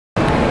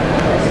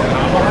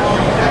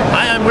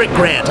I'm Rick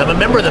Grant. I'm a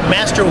member of the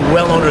Master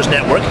Well Owners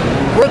Network.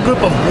 We're a group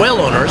of well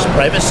owners,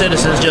 private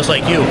citizens just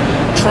like you,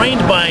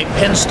 trained by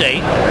Penn State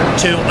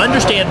to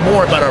understand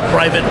more about our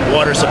private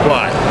water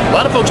supply. A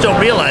lot of folks don't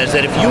realize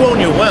that if you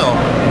own your well,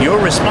 you're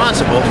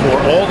responsible for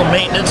all the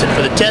maintenance and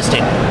for the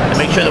testing to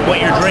make sure that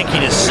what you're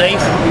drinking is safe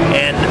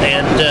and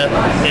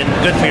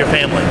good for your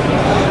family.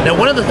 Now,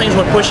 one of the things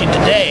we're pushing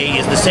today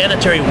is the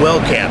sanitary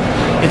well cap.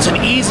 It's an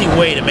easy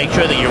way to make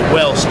sure that your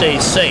well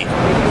stays safe.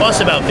 It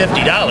costs about $50.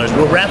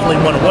 We're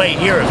raffling one away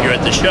here if you're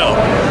at the show.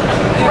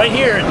 Right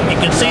here, you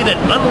can see that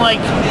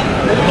unlike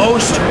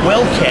most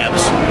well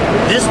caps,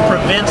 this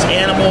prevents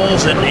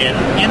animals and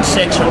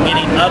insects from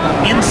getting up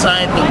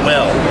inside the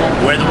well,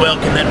 where the well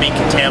can then be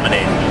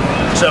contaminated.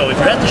 So if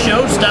you're at the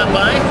show, stop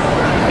by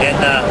and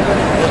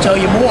we'll tell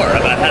you more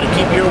about how to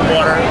keep your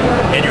water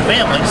and your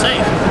family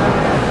safe.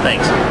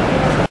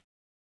 Thanks.